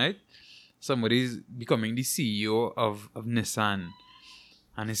imagine, right? Somebody's becoming the CEO of Nissan,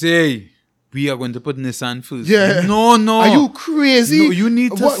 and they say, hey, we are going to put Nissan first. Yeah. No. Are you crazy? No, you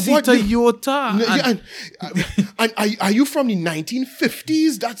need to see Toyota. And are you from the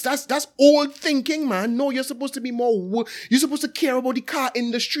 1950s? That's old thinking, man. No, you're supposed to be more. You're supposed to care about the car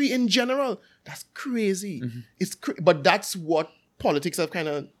industry in general. That's crazy. Mm-hmm. But that's what politics have kind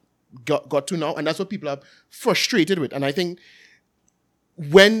of got to now, and that's what people are frustrated with. And I think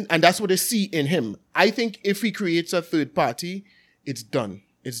and that's what they see in him. I think if he creates a third party, it's done.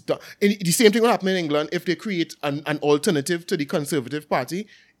 It's done. And the same thing will happen in England. If they create an alternative to the Conservative Party,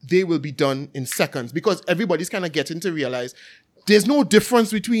 they will be done in seconds because everybody's kind of getting to realize there's no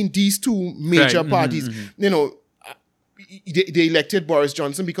difference between these two major parties. Mm-hmm. they elected Boris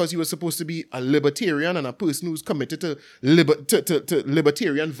Johnson because he was supposed to be a libertarian and a person who's committed to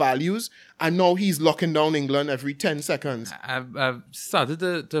libertarian values, and now he's locking down England every 10 seconds. I've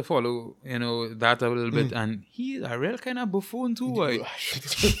started to follow, that a little bit, and he's a real kind of buffoon too, right?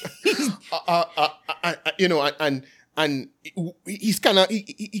 And he's kind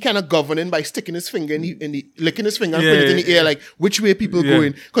of governing by sticking his finger licking his finger and putting it in the air, like which way people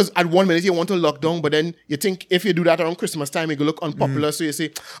going. Because at one minute you want to lock down, but then you think if you do that around Christmas time, it will look unpopular. So you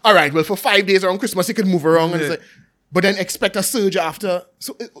say, all right, well, for 5 days around Christmas, you could move around, and it's like, but then expect a surge after.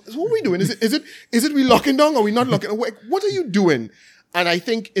 So what are we doing? Is it we locking down or we not locking? What are you doing? And I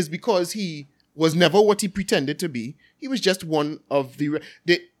think it's because he was never what he pretended to be. He was just one of the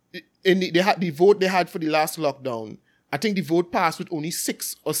vote they had for the last lockdown. I think the vote passed with only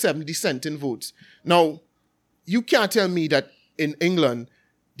 6 or 7 dissenting votes. Now, you can't tell me that in England,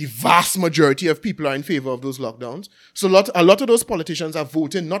 the vast majority of people are in favor of those lockdowns. So a lot of those politicians are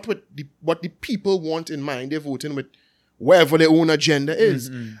voting not with what the people want in mind. They're voting with wherever their own agenda is.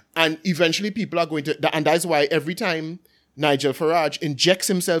 Mm-hmm. And eventually people are going to... And that's why every time Nigel Farage injects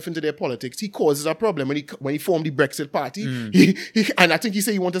himself into their politics, he causes a problem. When he formed the Brexit party, and I think he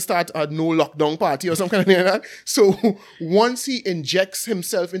said he wanted to start a no lockdown party or some kind of thing like that. So once he injects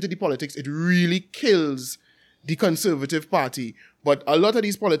himself into the politics, it really kills the Conservative Party. But a lot of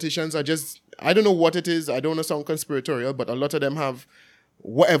these politicians are just, I don't know what it is, I don't want to sound conspiratorial, but a lot of them have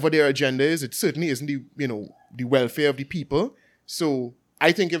whatever their agenda is. It certainly isn't the welfare of the people. So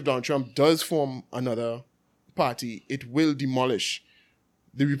I think if Donald Trump does form another party, it will demolish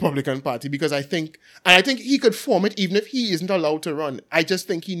the Republican Party, because I think he could form it even if he isn't allowed to run. I just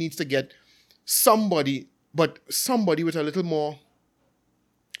think he needs to get somebody with a little more...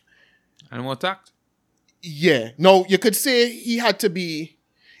 And more tact? Yeah. No, you could say he had to be...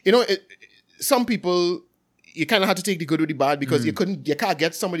 some people, you kind of had to take the good with the bad, because you can't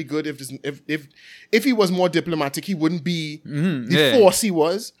get somebody good if he was more diplomatic, he wouldn't be the force he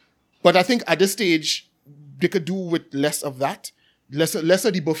was. But I think at this stage, they could do with less of that, less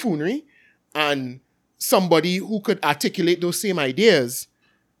of the buffoonery, and somebody who could articulate those same ideas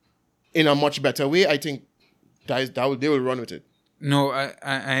in a much better way. I think they will run with it. No,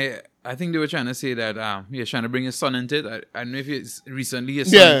 I think they were trying to say that he was trying to bring his son into it. I don't know if it's recently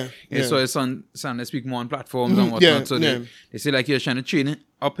his son. So his son to speak more on platforms and whatnot. So they say like he was trying to train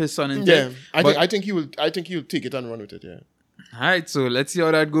up his son into it. I think he'll take it and run with it. Yeah. All right, so let's see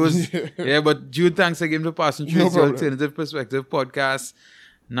how that goes. But Jude, thanks again for passing through the Alternative Perspective podcast.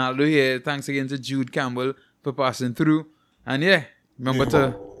 Naldo here. Thanks again to Jude Campbell for passing through. And remember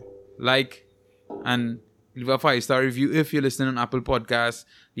to like and leave a 5-star review if you're listening on Apple Podcasts.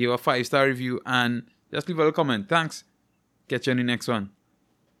 Leave a 5-star review and just leave a comment. Thanks. Catch you on the next one.